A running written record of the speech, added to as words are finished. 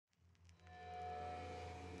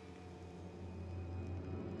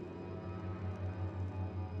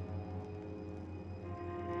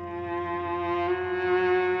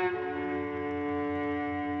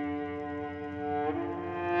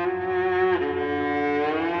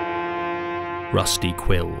Rusty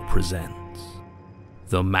Quill presents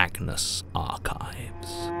The Magnus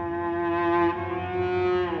Archives.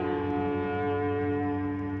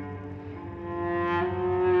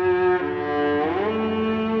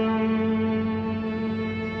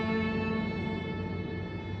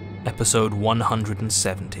 Episode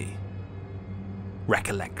 170,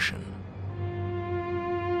 Recollection.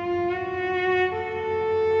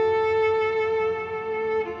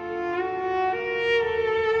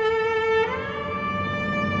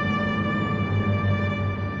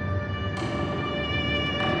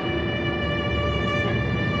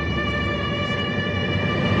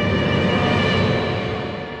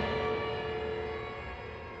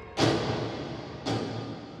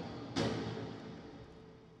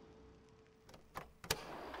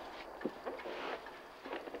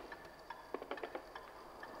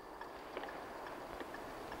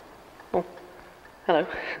 Oh, hello.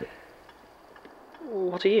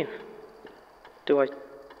 What are you? Do I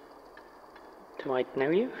know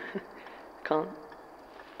you? Can't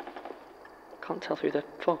tell through the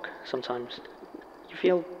fog sometimes. You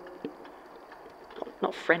feel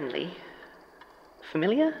not friendly,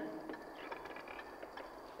 familiar?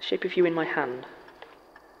 The shape of you in my hand.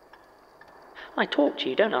 I talk to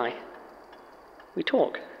you, don't I? We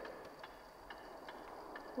talk.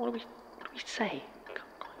 What do we say?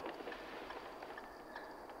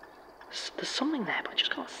 There's something there, but I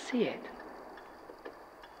just can't see it.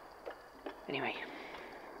 Anyway,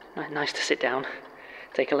 nice to sit down,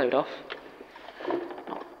 take a load off.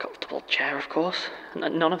 Not a comfortable chair, of course.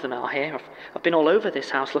 None of them are here. I've been all over this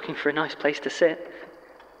house looking for a nice place to sit,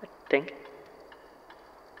 I think.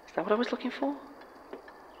 Is that what I was looking for?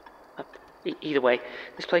 Either way,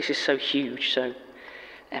 this place is so huge, so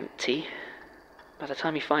empty. By the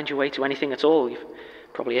time you find your way to anything at all, you've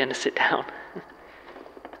probably earned a sit down.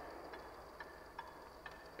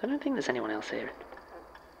 I don't think there's anyone else here.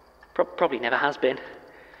 Probably never has been.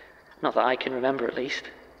 Not that I can remember, at least.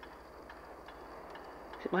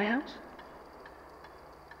 Is it my house?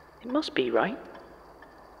 It must be, right?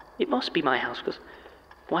 It must be my house, because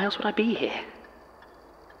why else would I be here?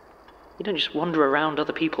 You don't just wander around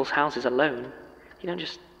other people's houses alone. You don't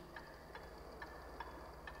just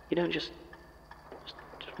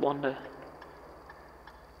wander.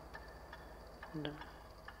 No.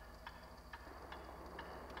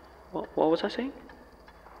 What was I saying?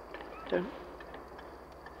 Do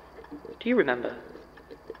you remember?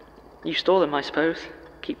 You store them, I suppose.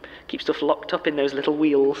 Keep stuff locked up in those little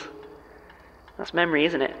wheels. That's memory,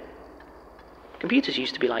 isn't it? Computers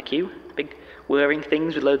used to be like you. Big whirring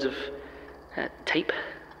things with loads of tape.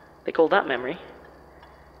 They call that memory.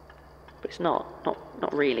 But it's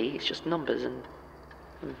not really. It's just numbers and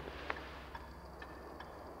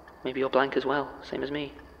maybe you're blank as well, same as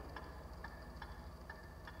me.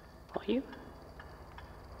 Are you?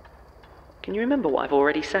 Can you remember what I've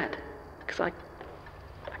already said? Because I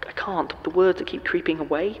can't. The words that keep creeping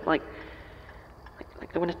away, like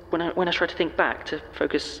when I try to think back to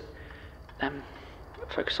focus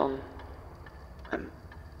on.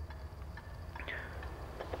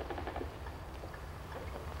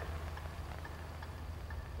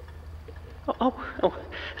 Oh,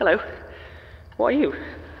 hello. What are you?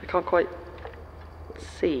 I can't quite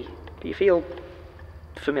see. Do you feel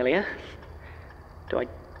familiar? Do I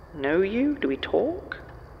know you? Do we talk?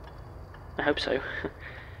 I hope so.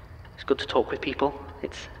 It's good to talk with people.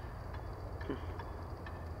 It's...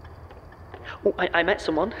 Oh, I met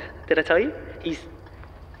someone. Did I tell you? He's...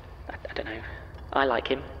 I don't know. I like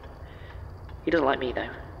him. He doesn't like me,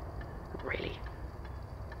 though. Not really.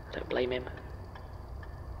 I don't blame him.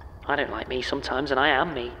 I don't like me sometimes, and I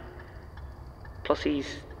am me. Plus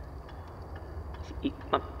he's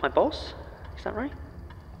my boss? Is that right?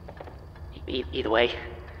 Either way,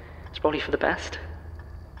 it's probably for the best.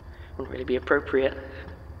 Wouldn't really be appropriate.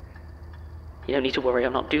 You don't need to worry,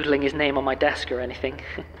 I'm not doodling his name on my desk or anything.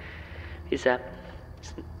 His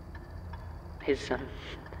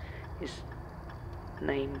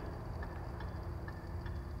name...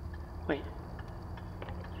 Wait,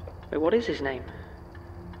 what is his name?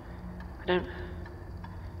 I don't...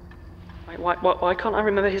 Why can't I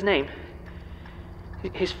remember his name?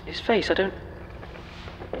 His face, I don't...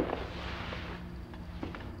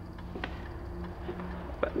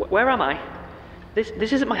 Where am I? This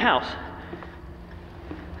isn't my house.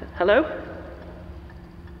 Hello?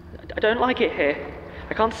 I don't like it here.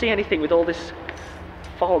 I can't see anything with all this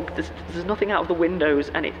fog. There's nothing out of the windows,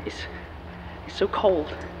 and it's so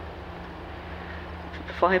cold.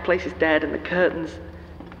 The fireplace is dead, and the curtains...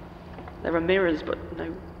 There are mirrors, but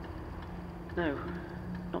no,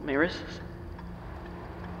 not mirrors. There's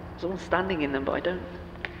someone standing in them, but I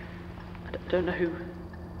don't know who...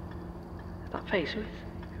 That face, who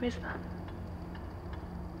is that?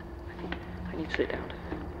 I need to sit down.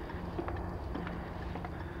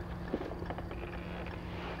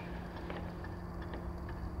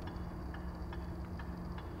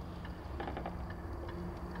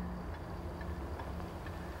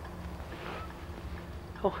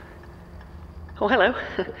 Oh, hello.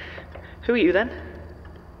 Who are you then?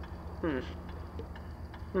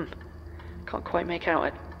 Can't quite make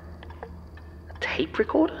out a tape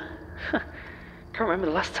recorder? Can't remember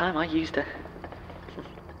the last time I used a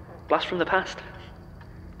blast from the past.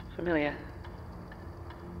 Familiar.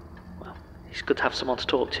 Well, it's good to have someone to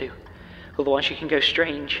talk to. Otherwise you can go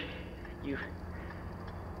strange.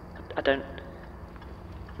 I don't...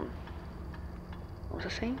 What was I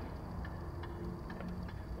saying?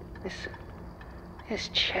 This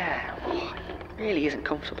chair really isn't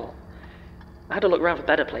comfortable. I had to look around for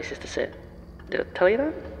better places to sit. Did I tell you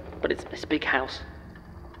that? But it's a big house.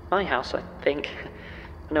 My house, I think.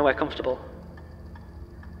 Nowhere comfortable.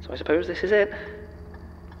 So I suppose this is it.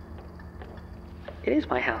 It is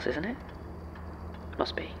my house, isn't it?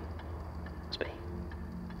 Must be. But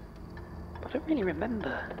I don't really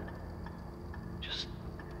remember.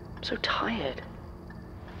 I'm so tired.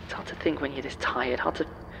 It's hard to think when you're this tired. Hard to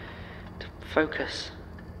focus.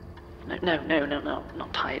 No,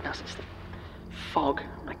 not tiredness. It's the fog.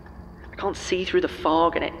 I can't see through the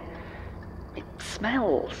fog, and it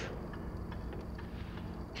smells.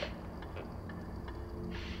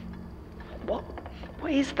 What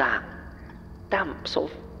is that? Damp,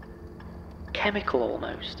 sort of chemical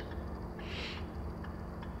almost.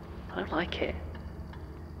 I don't like it.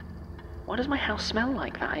 Why does my house smell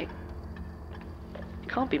like that? It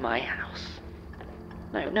can't be my house.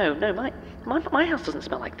 No, my house doesn't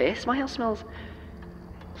smell like this. My house smells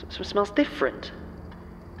different.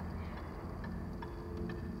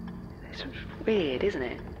 It's weird, isn't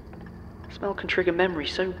it? Smell can trigger memory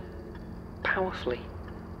so powerfully.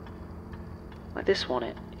 Like this one,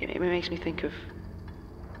 it makes me think of...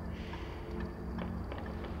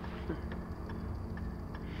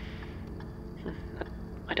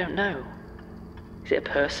 I don't know. Is it a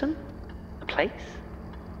person? A place?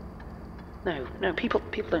 No, people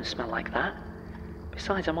don't smell like that.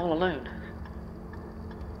 Besides, I'm all alone.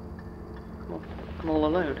 I'm all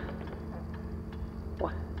alone.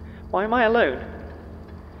 Why am I alone?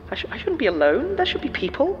 I shouldn't be alone. There should be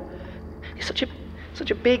people. It's such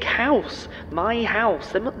a big house. My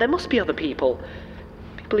house. There must be other people.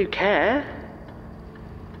 People who care.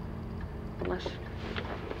 Unless...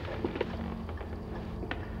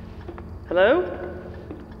 Hello?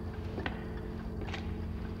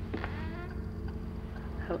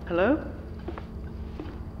 Hello?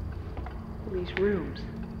 All these rooms.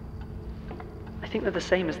 I think they're the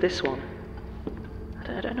same as this one.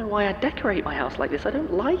 I don't know why I decorate my house like this. I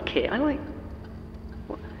don't like it.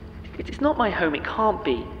 It's not my home. It can't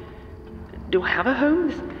be. Do I have a home?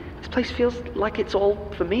 This place feels like it's all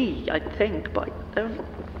for me, I think, but I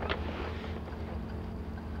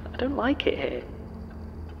don't like it here.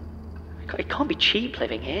 It can't be cheap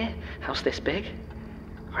living here. House this big.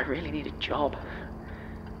 I really need a job.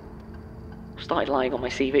 I started lying on my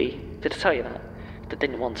CV. Did I tell you that? I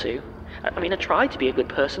didn't want to. I tried to be a good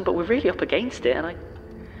person, but we're really up against it, and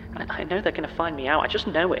I know they're going to find me out. I just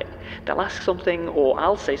know it. They'll ask something, or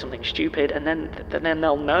I'll say something stupid, and then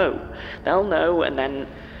they'll know. They'll know, and then...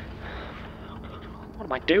 What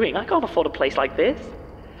am I doing? I can't afford a place like this.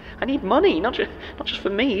 I need money, not just for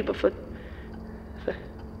me, but for...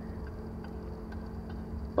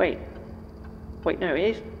 Wait, no,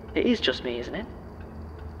 it is just me, isn't it?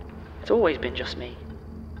 It's always been just me.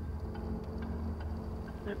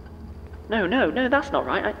 No, that's not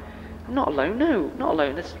right. I'm not alone. No, not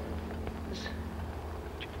alone. There's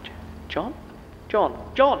John,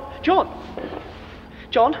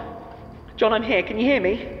 I'm here. Can you hear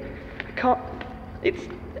me? I can't. It's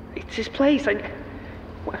his place.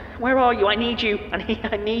 Where are you? I need you.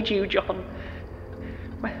 I need you, John.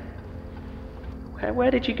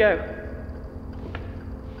 Where did you go?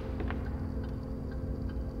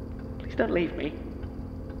 Please don't leave me.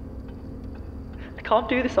 I can't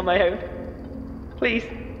do this on my own. Please.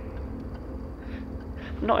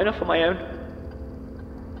 I'm not enough on my own.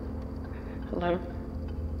 Alone.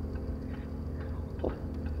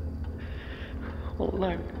 All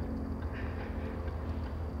alone.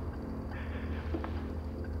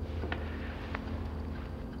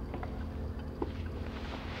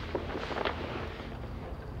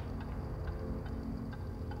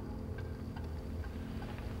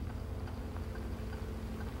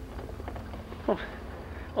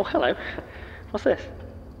 Oh, hello. What's this?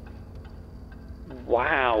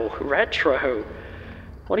 Wow, retro.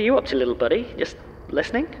 What are you up to, little buddy? Just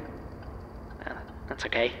listening? That's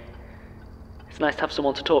okay. It's nice to have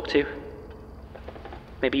someone to talk to.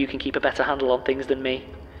 Maybe you can keep a better handle on things than me.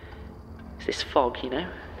 It's this fog, you know?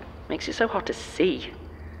 Makes it so hard to see.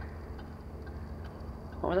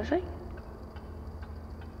 What was I saying?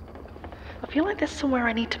 I feel like there's somewhere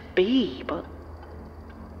I need to be, but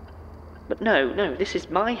no, this is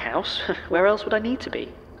my house. Where else would I need to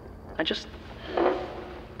be? I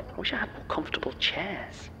wish I had more comfortable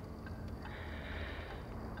chairs.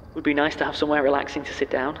 It would be nice to have somewhere relaxing to sit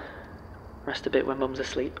down. Rest a bit when Mum's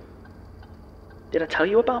asleep. Did I tell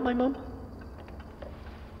you about my mum?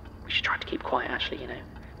 We should try to keep quiet, actually, you know.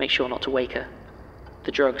 Make sure not to wake her.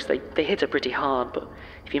 The drugs, they hit her pretty hard, but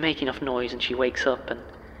if you make enough noise and she wakes up and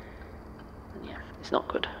yeah, it's not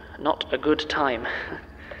good. Not a good time.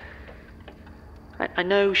 I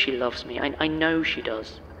know she loves me. I know she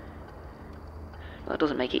does. But that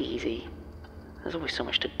doesn't make it easy. There's always so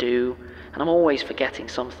much to do, and I'm always forgetting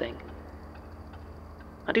something.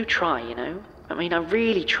 I do try, you know. I mean, I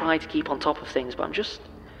really try to keep on top of things, but I'm just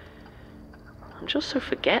so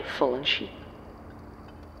forgetful, and she...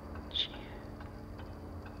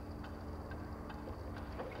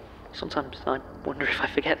 Sometimes I wonder if I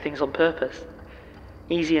forget things on purpose.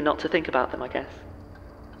 Easier not to think about them, I guess.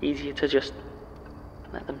 Easier to just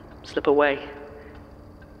let them slip away.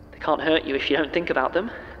 They can't hurt you if you don't think about them.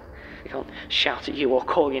 They can't shout at you or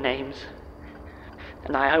call your names.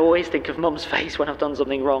 And I always think of Mum's face when I've done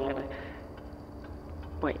something wrong, and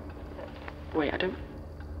Wait, I don't...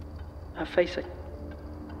 Her face, I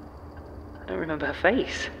don't remember her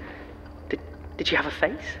face. Did she have a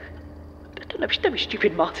face? Don't be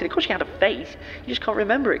stupid, Martin. Of course she had a face. You just can't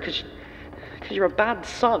remember it because you're a bad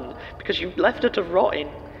son, because you left her to rot in...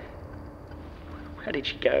 Where did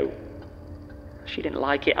she go? She didn't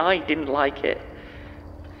like it. I didn't like it.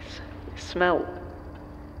 It smelled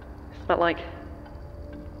like...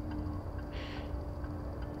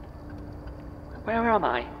 Where am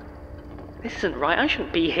I? This isn't right. I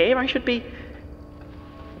shouldn't be here. I should be...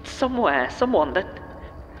 somewhere. Someone that...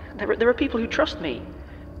 There are people who trust me.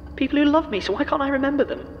 People who love me, so why can't I remember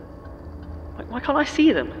them? Why can't I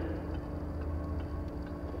see them?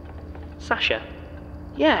 Sasha.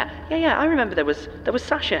 Yeah, I remember there was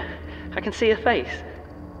Sasha. I can see her face.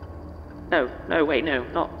 No, wait, no,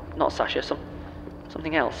 not Sasha,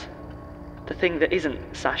 something else. The thing that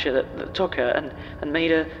isn't Sasha that took her and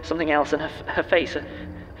made her something else, and her face,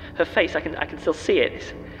 I can still see it.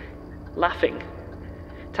 It's laughing,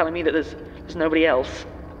 telling me that there's nobody else.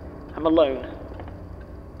 I'm alone.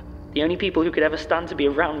 The only people who could ever stand to be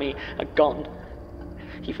around me are gone,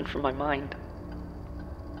 even from my mind.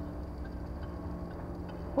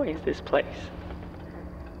 What is this place?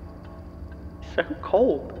 It's so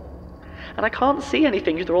cold. And I can't see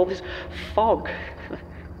anything through all this fog.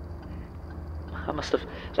 I must have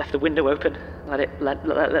left the window open,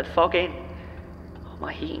 let fog in. Oh,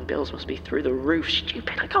 my heating bills must be through the roof.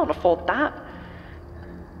 Stupid, I can't afford that.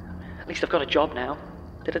 At least I've got a job now.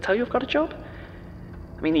 Did I tell you I've got a job?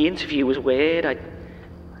 I mean, the interview was weird. I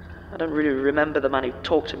don't really remember the man who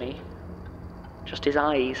talked to me. Just his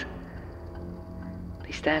eyes.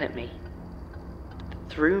 He stared at me,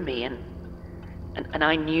 through me, and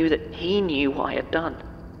I knew that he knew what I had done.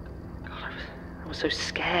 God, I was so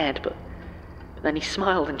scared, but then he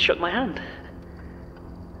smiled and shook my hand.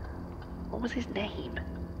 What was his name?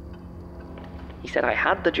 He said I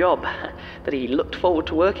had the job, that he looked forward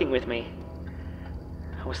to working with me.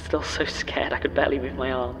 I was still so scared I could barely move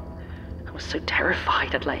my arm. I was so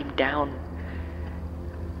terrified I'd let him down.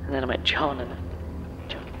 And then I met John, and...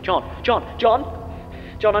 John,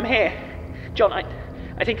 I'm here. John,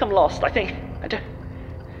 I think I'm lost. I don't...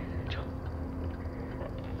 John.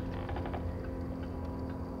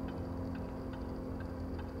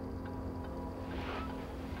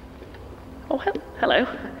 Oh, hello.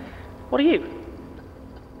 What are you?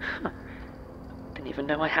 Didn't even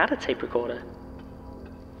know I had a tape recorder.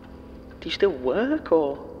 Do you still work,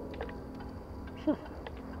 or...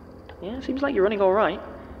 Yeah, seems like you're running all right.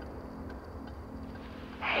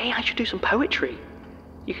 Hey, I should do some poetry.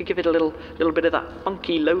 You could give it a little bit of that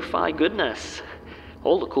funky lo-fi goodness.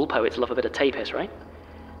 All the cool poets love a bit of tape hiss, right?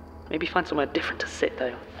 Maybe find somewhere different to sit,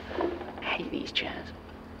 though. I hate these chairs.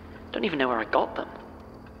 Don't even know where I got them.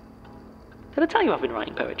 Did I tell you I've been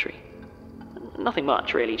writing poetry? Nothing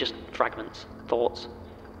much, really, just fragments, thoughts.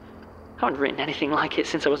 I haven't written anything like it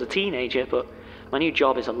since I was a teenager, but my new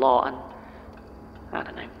job is a lot, and... I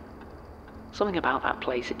don't know. Something about that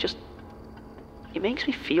place, it makes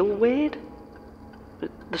me feel weird.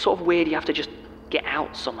 The sort of weird you have to just get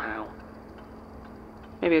out somehow.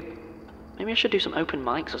 Maybe Maybe I should do some open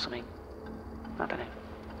mics or something. I don't know.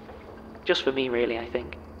 Just for me, really, I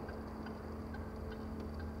think.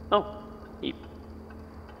 Oh, you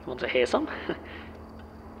want to hear some?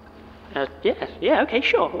 Yeah, okay,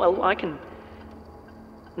 sure. Well, I can...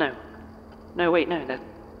 No, wait, no, they're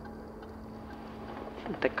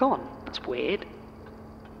gone. That's weird.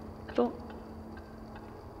 I thought...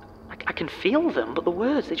 I can feel them, but the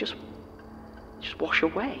words, they just wash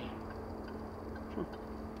away.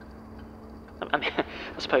 I mean,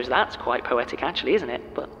 I suppose that's quite poetic, actually, isn't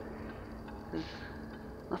it? But there's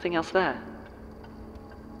nothing else there.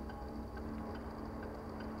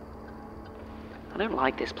 I don't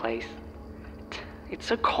like this place. It's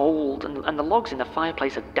so cold, and the logs in the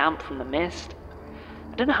fireplace are damp from the mist.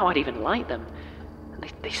 I don't know how I'd even light them.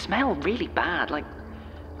 And they smell really bad, like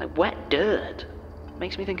wet dirt.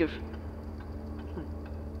 Makes me think of...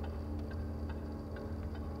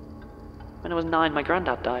 When I was 9, my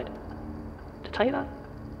granddad died. Did I tell you that?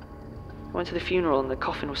 I went to the funeral and the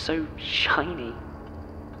coffin was so shiny.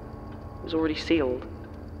 It was already sealed.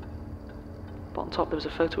 But on top there was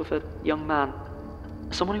a photo of a young man.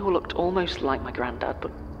 Someone who looked almost like my granddad,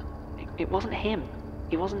 but it wasn't him.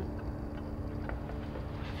 He wasn't...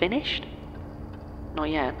 finished? Not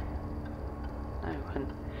yet. No, and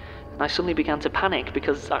I suddenly began to panic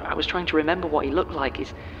because I was trying to remember what he looked like,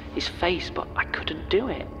 his face, but I couldn't do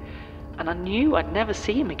it. And I knew I'd never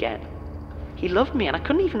see him again. He loved me, and I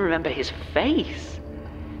couldn't even remember his face.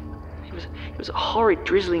 It was a horrid,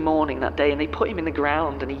 drizzly morning that day, and they put him in the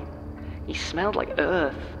ground, and he smelled like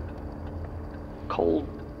earth. Cold,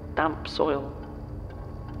 damp soil.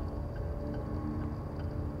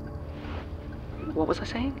 What was I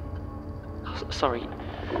saying? Oh, sorry.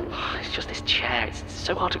 Oh, it's just this chair. It's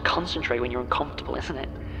so hard to concentrate when you're uncomfortable, isn't it?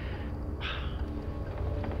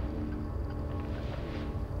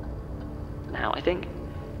 Now, I think...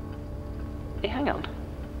 Hey, hang on.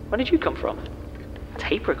 Where did you come from? A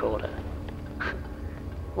tape recorder?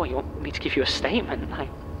 What, you want me to give you a statement?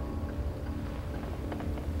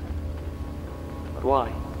 But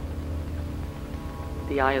why?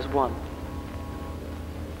 The eye is one.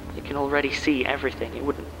 It can already see everything. It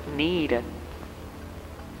wouldn't need a...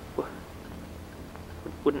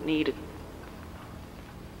 Wouldn't need a...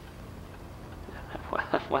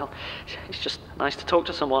 Well, it's just nice to talk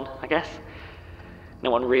to someone, I guess. No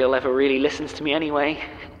one real ever really listens to me anyway.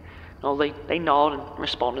 Oh, they nod and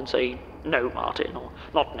respond and say, "No, Martin," or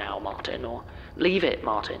 "Not now, Martin," or "Leave it,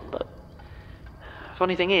 Martin." But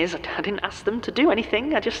funny thing is, I didn't ask them to do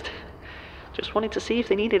anything. I just wanted to see if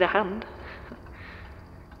they needed a hand.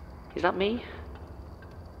 Is that me?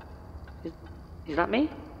 Is that me?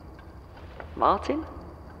 Martin?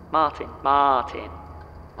 Martin.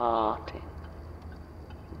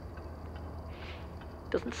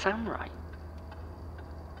 Doesn't sound right.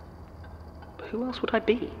 But who else would I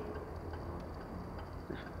be?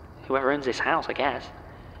 Whoever owns this house, I guess.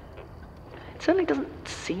 It certainly doesn't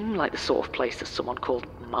seem like the sort of place that someone called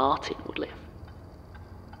Martin would live.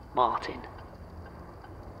 Martin.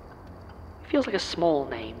 It feels like a small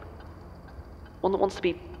name. One that wants to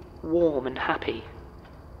be warm and happy.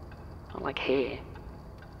 Not like here.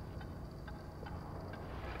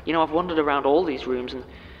 You know, I've wandered around all these rooms and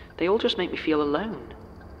they all just make me feel alone.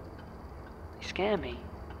 They scare me.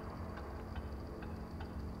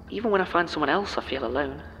 Even when I find someone else, I feel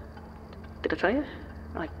alone. Did I tell you?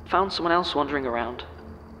 I found someone else wandering around.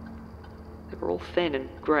 They were all thin and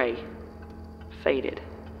grey, faded.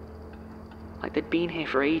 Like they'd been here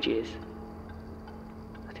for ages.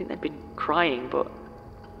 I think they'd been crying, but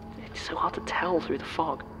it's so hard to tell through the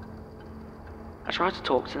fog. I tried to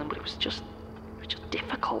talk to them, but it was just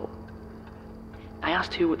difficult. I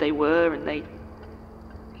asked who they were, and they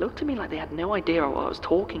looked at me like they had no idea what I was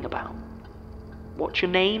talking about. "What's your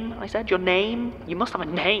name?" I said. "Your name? You must have a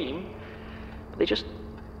name." But they just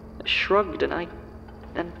shrugged, and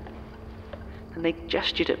then they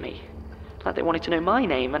gestured at me, like they wanted to know my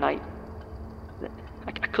name, and I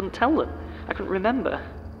couldn't tell them. I couldn't remember.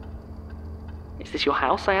 "Is this your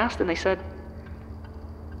house?" I asked, and they said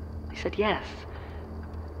yes.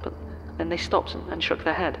 But then they stopped and shook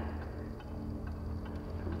their head.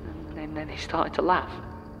 And then they started to laugh,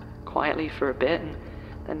 quietly for a bit, and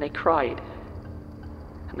then they cried.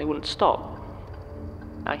 And they wouldn't stop.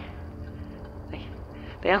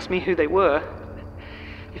 They asked me who they were,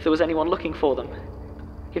 if there was anyone looking for them,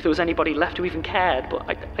 if there was anybody left who even cared, but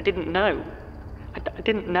I didn't know. I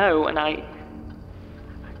didn't know, and I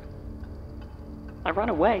ran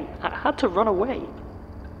away. I had to run away.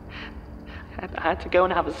 I had to go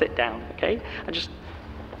and have a sit down, okay? I just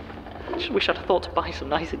wish I'd thought to buy some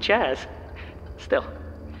nicer chairs. Still,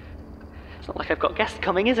 it's not like I've got guests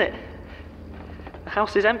coming, is it?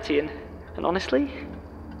 house is empty, and honestly,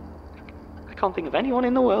 I can't think of anyone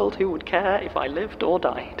in the world who would care if I lived or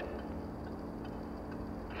died.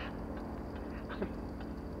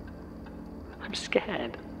 I'm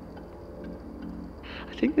scared.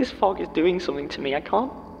 I think this fog is doing something to me.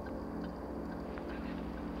 I'm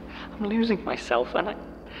losing myself, and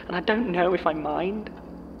I don't know if I mind.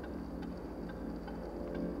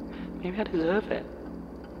 Maybe I deserve it.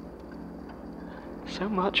 So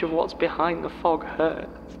much of what's behind the fog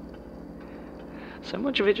hurts. So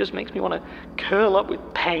much of it just makes me want to curl up with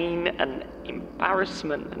pain and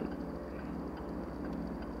embarrassment, and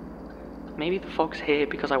maybe the fog's here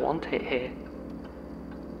because I want it here.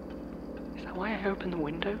 Is that why I open the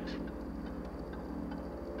windows?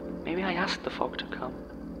 Maybe I asked the fog to come.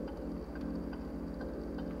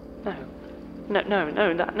 No,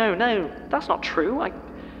 that's not true. I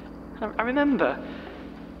remember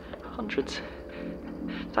hundreds,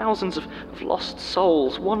 thousands of lost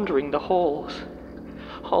souls wandering the halls,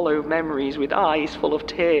 hollow memories with eyes full of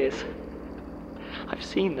tears. I've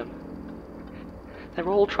seen them. They're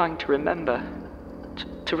all trying to remember,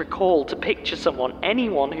 to recall, to picture someone,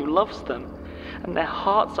 anyone who loves them, and their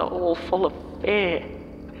hearts are all full of fear,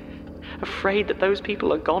 afraid that those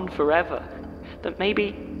people are gone forever, that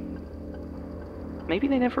maybe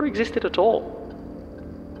they never existed at all.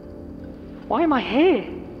 Why am I here?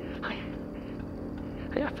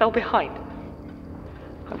 I fell behind.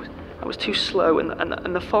 I was too slow,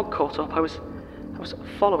 and the fog caught up. I was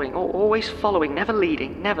following, always following, never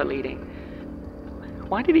leading.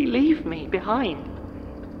 Why did he leave me behind?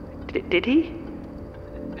 Did he?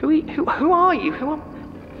 Who are you? Who am?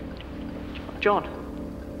 John.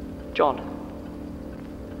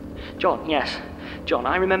 Yes, John.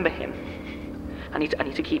 I remember him. I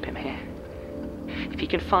need to keep him here. If he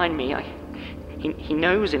can find me, he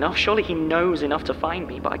knows enough. Surely he knows enough to find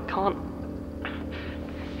me, but I can't.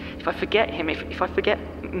 If I forget him, if I forget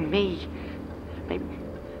me,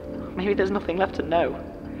 maybe there's nothing left to know.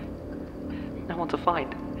 No one to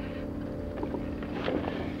find.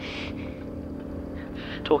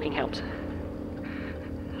 Talking helps.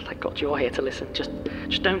 Thank God you're here to listen. Just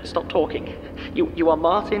don't stop talking. You are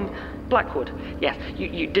Martin Blackwood. Yes,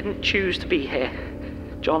 you didn't choose to be here.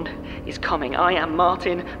 John is coming. I am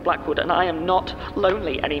Martin Blackwood, and I am not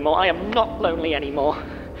lonely anymore. I am not lonely anymore.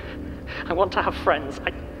 I want to have friends.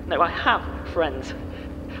 I have friends.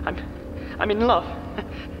 I'm in love.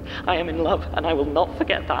 I am in love, and I will not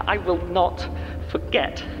forget that. I will not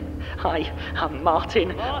forget. I am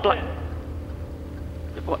Martin Black.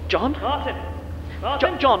 What, John? Martin!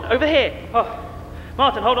 John, over here! Oh,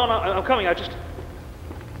 Martin, hold on, I'm coming,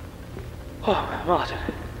 Oh, Martin.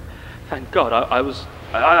 Thank God,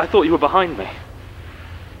 I thought you were behind me.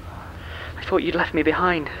 I thought you'd left me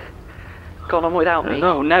behind. Gone on without me.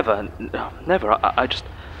 No, never.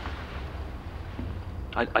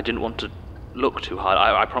 I didn't want to look too hard.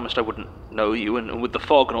 I promised I wouldn't know you, and with the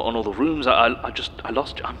fog and all the rooms, I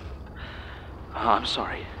lost you. I'm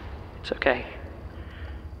sorry. It's okay.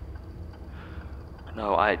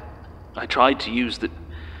 No, I tried to use that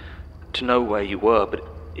to know where you were, but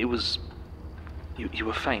it was... You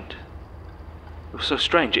were faint. It was so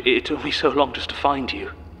strange. It took me so long just to find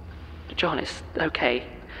you. John, it's okay.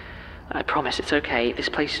 I promise it's okay. This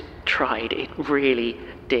place tried. It really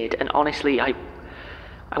did. And honestly, I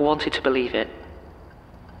wanted to believe it,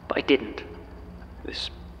 but I didn't.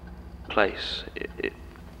 This place, it...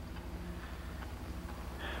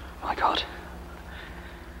 My God.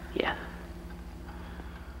 Yeah.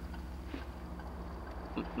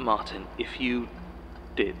 Martin, if you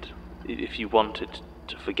wanted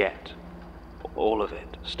to forget all of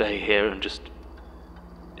it, stay here and just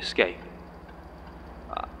escape,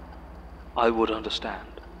 I would understand.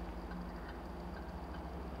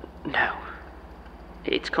 No.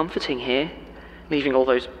 It's comforting here, leaving all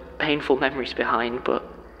those painful memories behind, but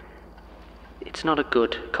it's not a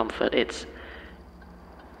good comfort. It's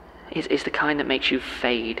the kind that makes you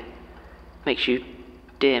fade, makes you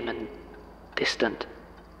dim and distant.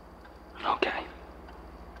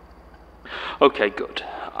 Okay, good.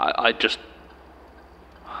 I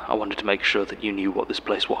wanted to make sure that you knew what this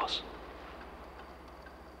place was.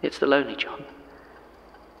 It's the lonely, John.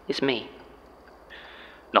 It's me.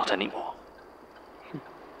 Not anymore.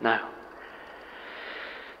 No,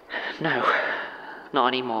 not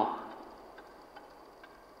anymore.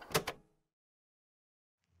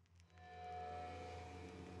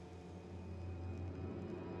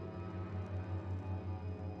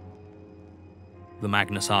 The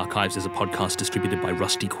Magnus Archives is a podcast distributed by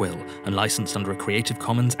Rusty Quill and licensed under a Creative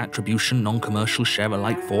Commons Attribution Non-Commercial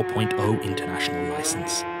Share-alike 4.0 international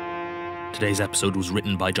license. Today's episode was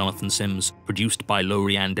written by Jonathan Sims, produced by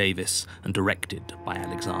Lorien Davis, and directed by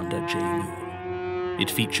Alexander J. Newell. It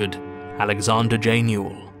featured Alexander J.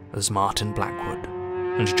 Newell as Martin Blackwood,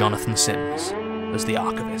 and Jonathan Sims as the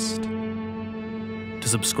Archivist. To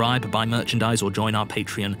subscribe, buy merchandise, or join our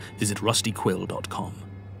Patreon, visit rustyquill.com.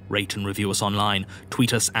 Rate and review us online,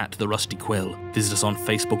 tweet us at The Rusty Quill, visit us on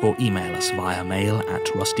Facebook, or email us via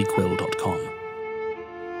mail@rustyquill.com.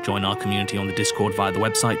 Join our community on the Discord via the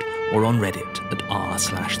website or on Reddit at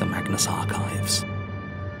r/the Magnus Archives.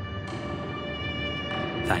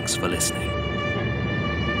 Thanks for listening.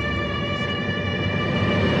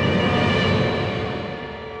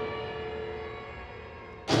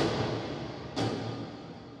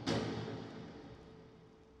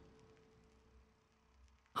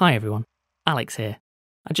 Hi everyone, Alex here.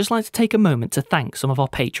 I'd just like to take a moment to thank some of our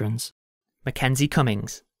patrons. MacKenzie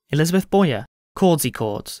Cummings, Elizabeth Boyer,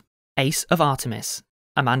 Cordsycords, Ace of Artemis,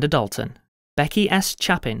 Amanda Dalton, Becky S.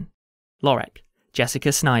 Chapin, Lorec,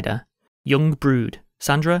 Jessica Snyder, YungBrood,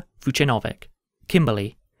 Sandra Vucenovic,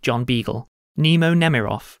 Kimberly, John Biegel, Nemo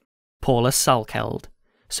Nemiroff, Paula Salkeld,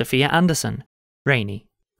 Sophia Anderson, Rheine,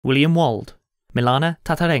 William Wald, Milana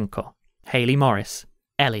Tatarenko, Hayley Morris,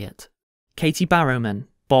 Elliot, Katie Barrowman,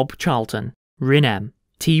 Bob Charlton, Rheine,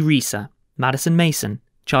 T. Risa, Madison Mason,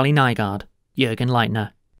 Charlie Nygaard, Jürgen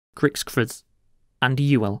Leitner, Krixkfrds, Andy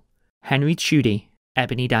Ewell, Henry Tschudi,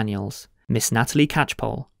 Ebony Daniels, Miss Natalie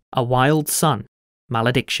Catchpole, A Wild Son,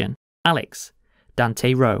 Malediction, Alex,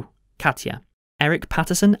 Dante Rowe, Katya, Eric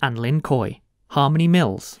Patterson and Lynn Coy, Harmony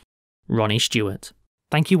Mills, Ronnie Stewart.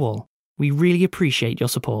 Thank you all. We really appreciate your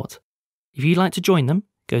support. If you'd like to join them,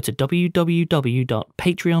 go to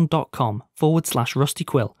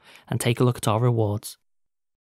www.patreon.com/rustyquill and take a look at our rewards.